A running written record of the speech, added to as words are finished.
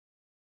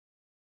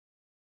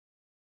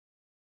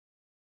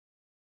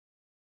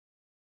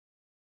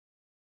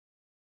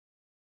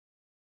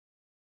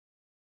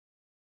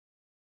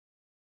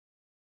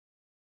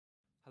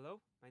Hello,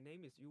 my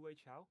name is Yu-Wei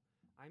Chao.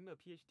 I'm a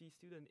PhD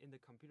student in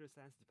the computer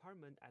science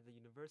department at the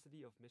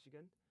University of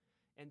Michigan,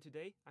 and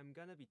today I'm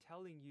gonna be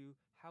telling you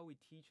how we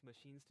teach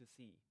machines to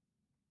see.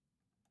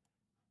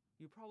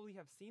 You probably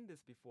have seen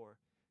this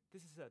before.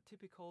 This is a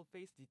typical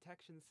face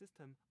detection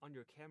system on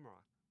your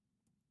camera.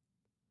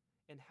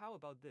 And how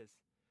about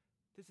this?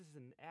 This is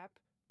an app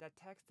that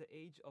tags the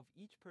age of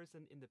each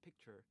person in the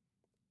picture,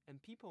 and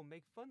people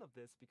make fun of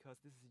this because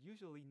this is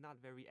usually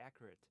not very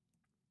accurate.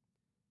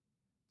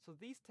 So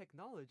these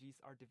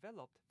technologies are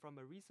developed from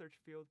a research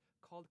field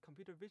called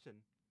computer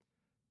vision,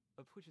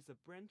 which is a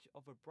branch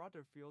of a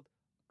broader field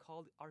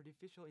called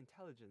artificial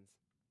intelligence.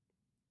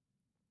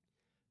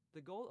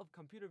 The goal of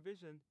computer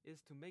vision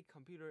is to make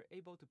computer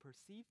able to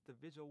perceive the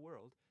visual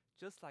world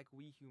just like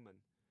we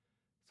human.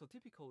 So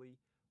typically,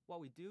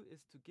 what we do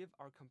is to give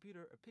our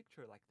computer a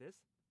picture like this,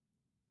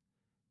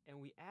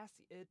 and we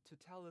ask it to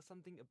tell us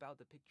something about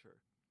the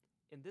picture.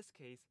 In this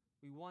case,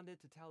 we want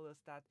it to tell us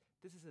that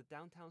this is a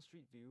downtown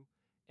street view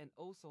and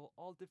also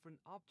all different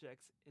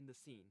objects in the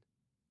scene.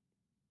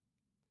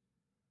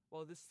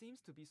 Well, this seems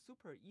to be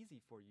super easy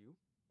for you,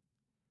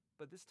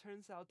 but this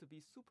turns out to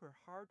be super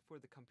hard for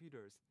the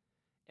computers,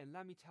 and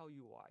let me tell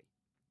you why.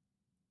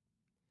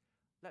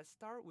 Let's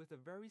start with a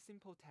very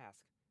simple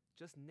task.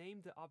 Just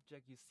name the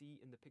object you see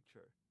in the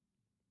picture.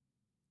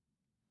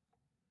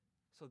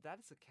 So that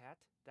is a cat,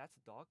 that's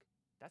a dog,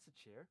 that's a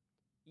chair.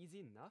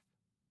 Easy enough.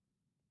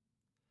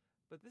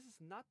 But this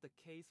is not the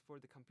case for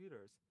the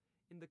computers.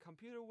 In the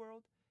computer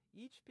world,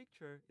 each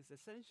picture is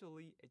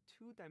essentially a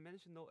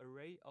two-dimensional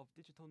array of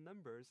digital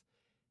numbers.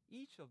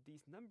 Each of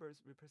these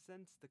numbers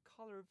represents the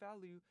color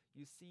value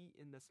you see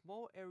in a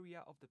small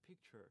area of the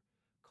picture,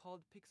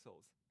 called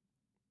pixels.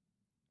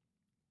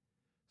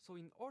 So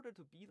in order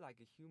to be like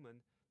a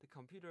human, the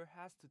computer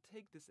has to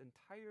take this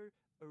entire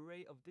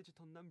array of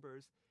digital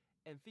numbers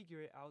and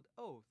figure it out,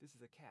 oh, this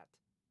is a cat.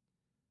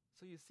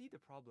 So you see the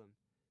problem.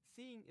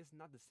 Seeing is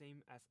not the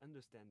same as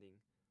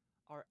understanding.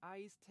 Our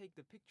eyes take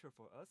the picture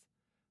for us,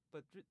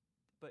 but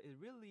it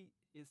really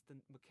is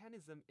the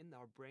mechanism in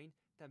our brain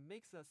that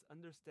makes us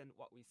understand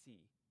what we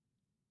see.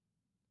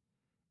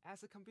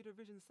 As a computer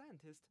vision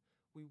scientist,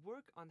 we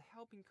work on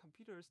helping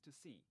computers to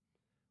see.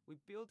 We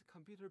build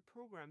computer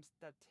programs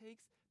that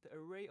takes the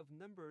array of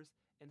numbers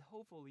and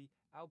hopefully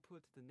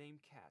output the name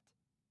cat.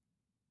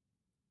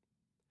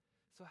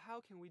 So how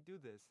can we do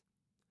this?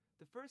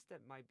 The first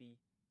step might be,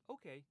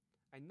 okay,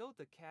 I know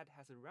the cat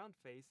has a round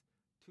face,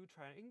 two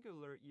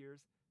triangular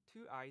ears,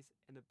 two eyes,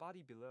 and a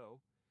body below,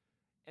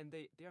 and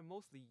they are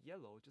mostly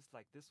yellow, just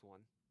like this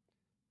one.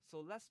 So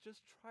let's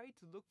just try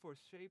to look for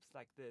shapes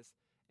like this,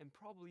 and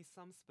probably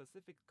some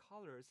specific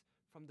colors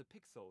from the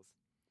pixels.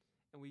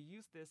 And we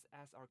use this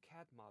as our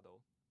cat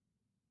model.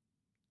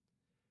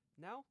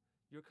 Now,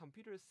 your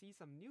computer sees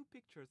some new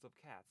pictures of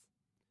cats.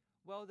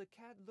 Well, the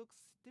cat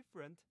looks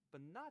different, but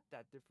not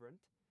that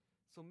different.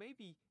 So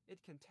maybe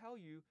it can tell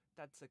you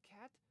that's a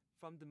cat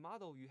from the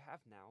model you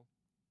have now.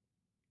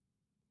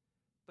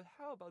 But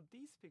how about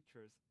these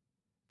pictures?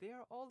 They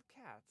are all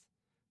cats,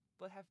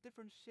 but have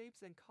different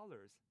shapes and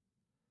colors.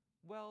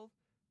 Well,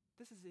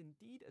 this is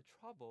indeed a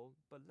trouble,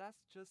 but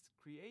let's just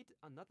create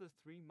another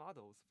 3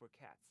 models for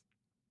cats.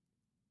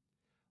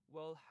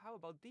 Well, how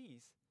about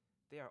these?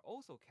 They are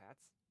also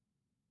cats.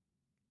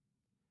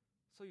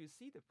 So you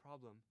see the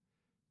problem.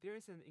 There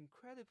is an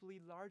incredibly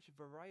large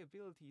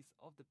variabilities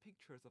of the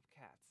pictures of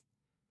cats.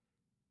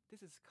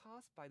 This is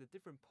caused by the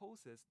different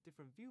poses,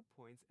 different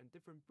viewpoints, and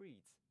different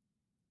breeds.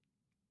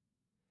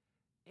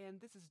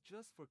 And this is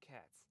just for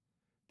cats.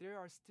 There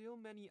are still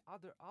many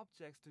other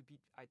objects to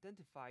be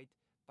identified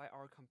by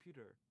our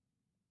computer.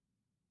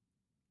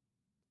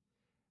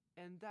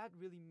 And that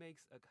really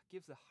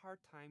gives a hard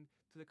time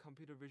to the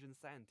computer vision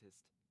scientist.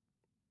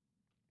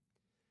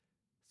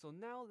 So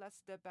now let's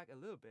step back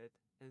a little bit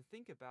and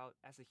think about,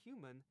 as a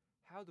human,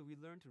 how do we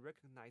learn to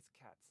recognize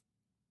cats?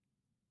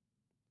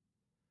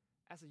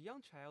 As a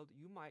young child,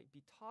 you might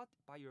be taught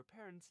by your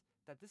parents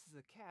that this is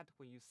a cat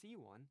when you see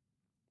one.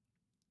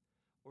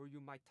 Or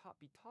you might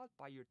be taught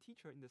by your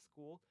teacher in the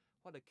school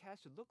what a cat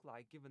should look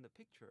like given a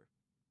picture.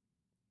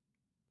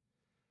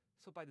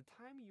 So by the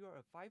time you are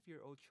a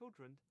 5-year-old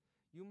children,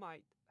 you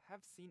might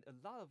have seen a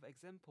lot of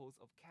examples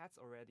of cats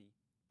already.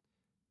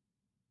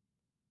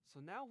 So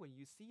now when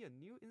you see a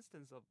new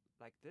instance of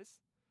like this,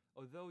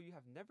 although you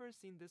have never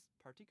seen this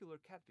particular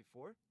cat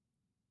before,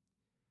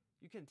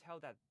 you can tell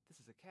that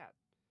this is a cat,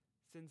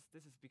 since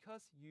this is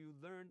because you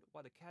learned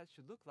what a cat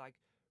should look like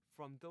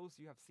from those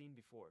you have seen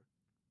before.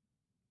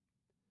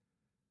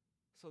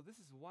 So this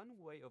is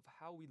one way of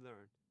how we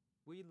learn.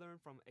 We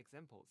learn from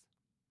examples.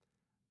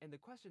 And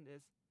the question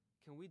is,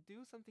 can we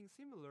do something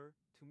similar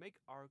to make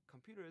our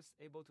computers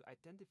able to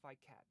identify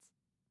cats?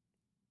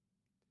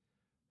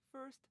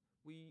 First,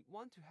 we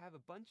want to have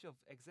a bunch of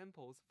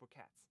examples for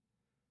cats,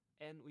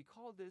 and we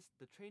call this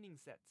the training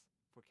sets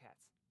for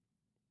cats.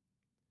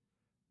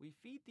 We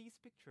feed these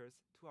pictures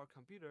to our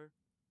computer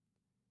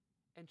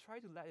and try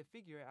to let it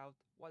figure out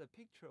what a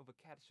picture of a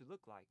cat should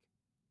look like.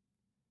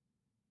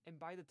 And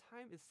by the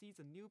time it sees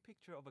a new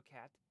picture of a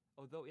cat,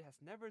 although it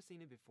has never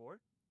seen it before.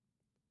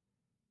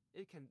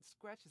 It can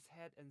scratch its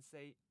head and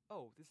say,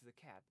 "Oh, this is a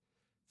cat,"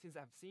 since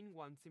I've seen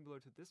one similar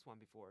to this one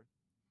before.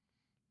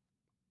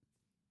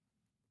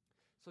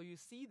 So you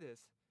see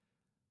this,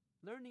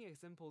 learning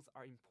examples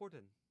are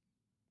important.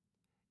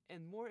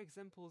 And more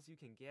examples you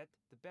can get,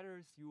 the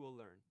better you will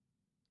learn.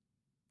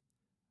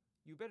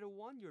 You better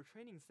want your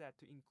training set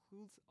to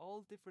include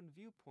all different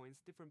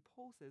viewpoints, different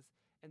poses,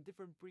 and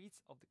different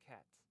breeds of the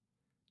cats,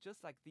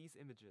 just like these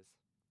images.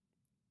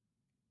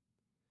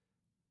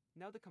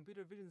 Now the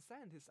computer vision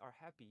scientists are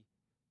happy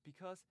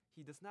because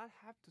he does not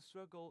have to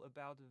struggle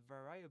about the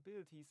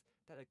variabilities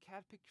that a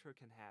cat picture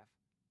can have.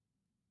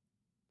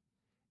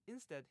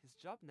 Instead, his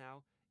job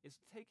now is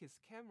to take his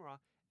camera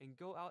and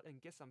go out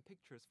and get some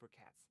pictures for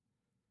cats.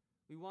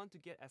 We want to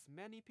get as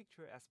many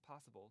pictures as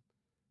possible.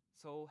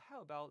 So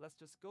how about let's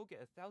just go get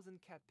 1,000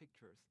 cat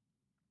pictures.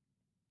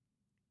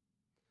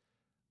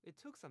 It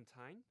took some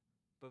time,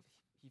 but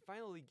he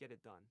finally get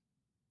it done.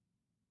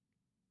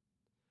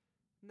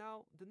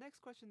 Now, the next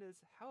question is,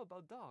 how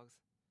about dogs?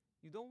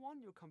 You don't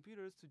want your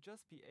computers to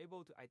just be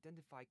able to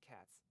identify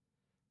cats.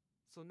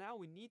 So now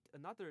we need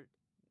another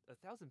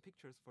 1,000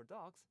 pictures for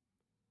dogs.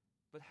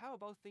 But how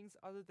about things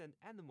other than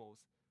animals,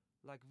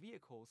 like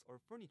vehicles or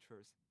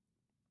furnitures?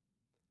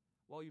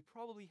 Well, you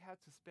probably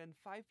had to spend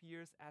 5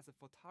 years as a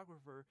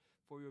photographer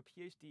for your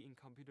PhD in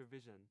computer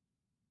vision.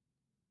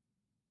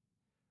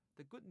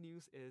 The good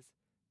news is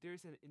there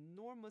is an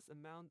enormous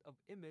amount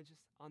of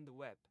images on the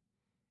web,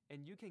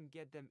 and you can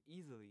get them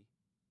easily.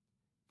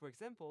 For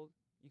example,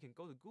 you can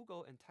go to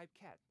Google and type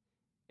cat,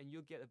 and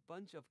you'll get a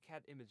bunch of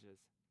cat images.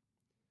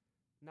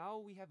 Now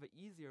we have an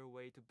easier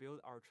way to build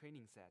our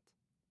training set.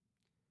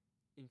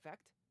 In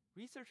fact,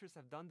 researchers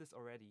have done this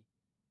already.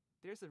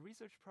 There's a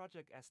research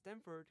project at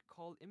Stanford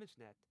called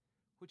ImageNet,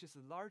 which is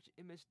a large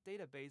image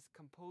database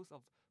composed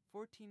of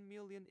 14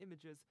 million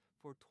images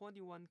for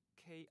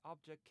 21K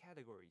object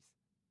categories.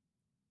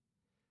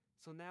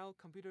 So now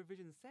computer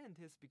vision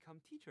scientists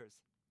become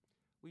teachers.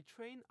 We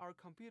train our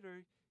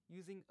computer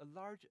using a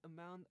large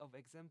amount of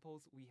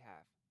examples we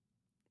have.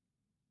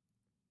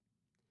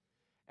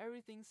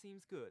 Everything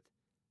seems good.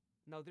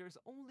 Now there's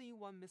only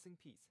one missing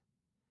piece.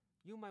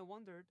 You might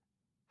wonder,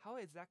 how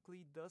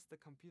exactly does the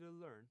computer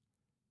learn?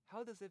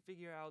 How does it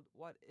figure out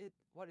what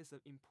is an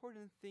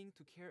important thing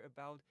to care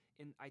about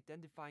in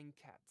identifying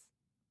cats?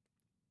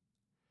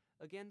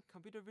 Again,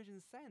 computer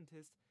vision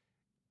scientists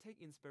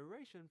take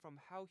inspiration from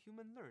how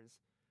human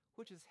learns,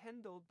 which is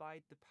handled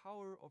by the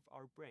power of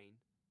our brain.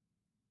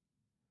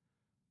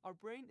 Our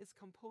brain is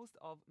composed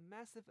of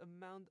massive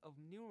amount of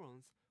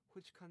neurons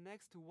which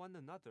connects to one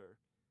another.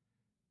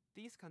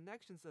 These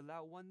connections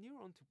allow one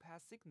neuron to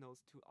pass signals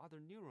to other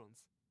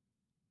neurons.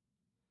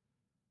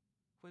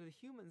 When a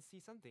human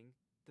sees something,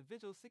 the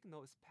visual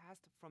signal is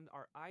passed from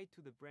our eye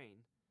to the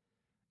brain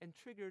and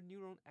trigger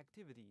neuron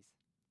activities.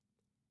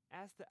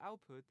 As the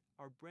output,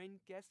 our brain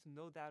gets to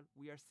know that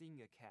we are seeing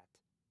a cat.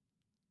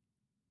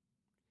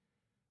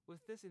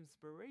 With this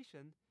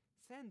inspiration,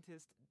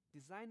 scientists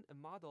designed a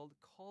model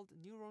called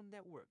neural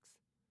networks.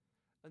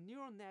 A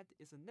neural net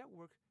is a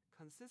network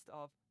consists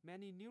of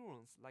many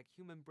neurons like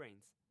human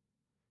brains.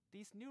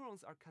 These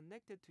neurons are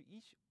connected to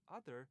each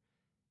other,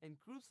 and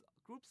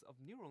groups of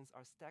neurons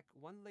are stacked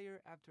one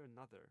layer after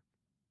another.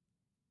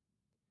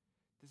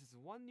 This is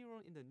one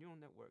neuron in the neural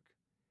network.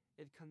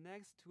 It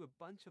connects to a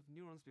bunch of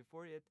neurons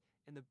before it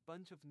and a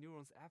bunch of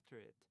neurons after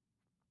it.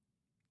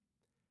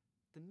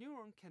 The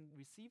neuron can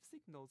receive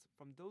signals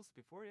from those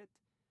before it,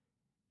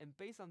 and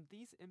based on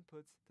these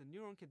inputs, the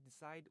neuron can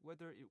decide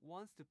whether it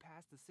wants to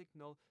pass the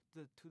signal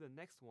to the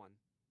next one.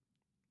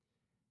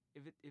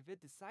 If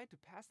it decides to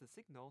pass the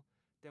signal,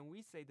 then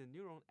we say the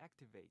neuron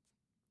activates.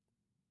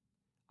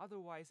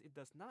 Otherwise, it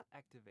does not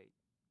activate.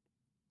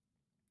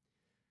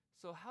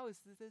 So how is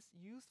this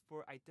used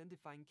for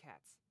identifying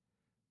cats?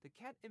 The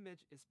cat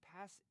image is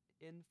passed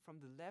in from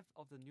the left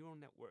of the neural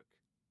network.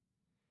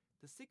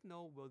 The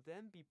signal will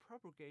then be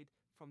propagated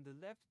from the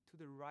left to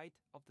the right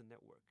of the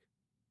network.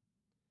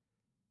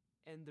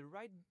 And the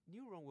right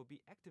neuron will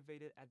be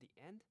activated at the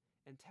end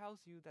and tells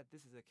you that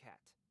this is a cat.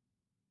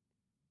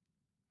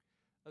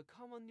 A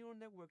common neural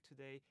network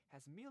today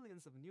has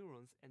millions of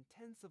neurons and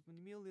tens of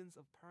millions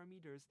of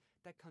parameters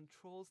that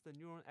controls the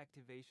neuron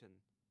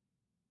activation.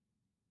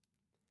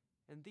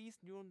 And these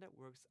neural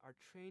networks are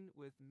trained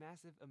with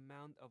massive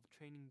amount of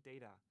training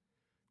data.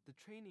 The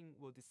training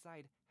will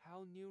decide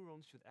how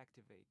neurons should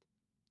activate.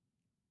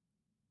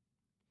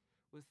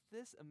 With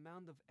this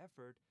amount of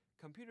effort,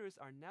 computers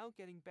are now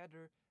getting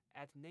better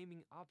at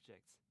naming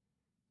objects,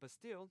 but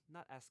still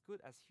not as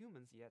good as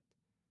humans yet.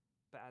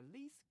 But at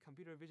least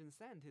computer vision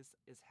scientists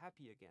is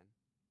happy again.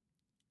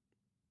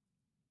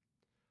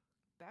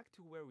 Back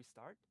to where we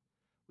start,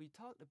 we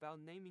talked about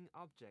naming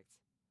objects,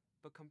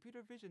 but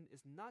computer vision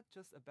is not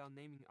just about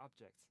naming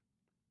objects.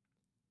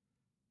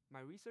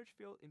 My research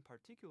field in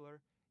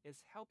particular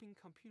is helping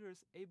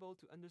computers able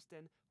to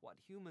understand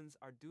what humans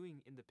are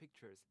doing in the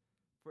pictures.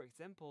 For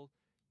example,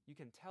 you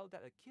can tell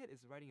that a kid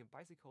is riding a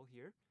bicycle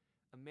here,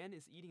 a man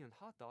is eating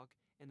a hot dog,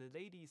 and a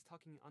lady is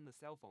talking on the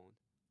cell phone.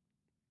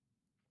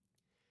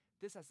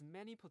 This has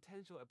many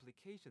potential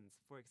applications,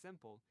 for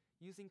example,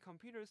 using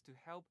computers to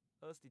help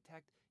us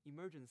detect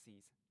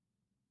emergencies.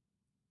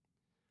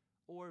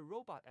 Or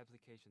robot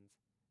applications.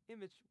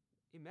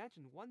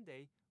 Imagine one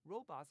day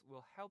robots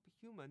will help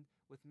humans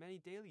with many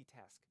daily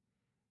tasks.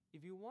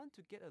 If you want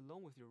to get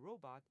along with your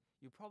robot,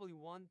 you probably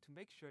want to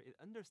make sure it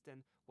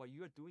understands what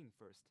you are doing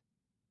first.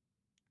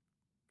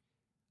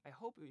 I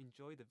hope you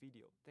enjoyed the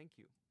video. Thank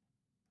you.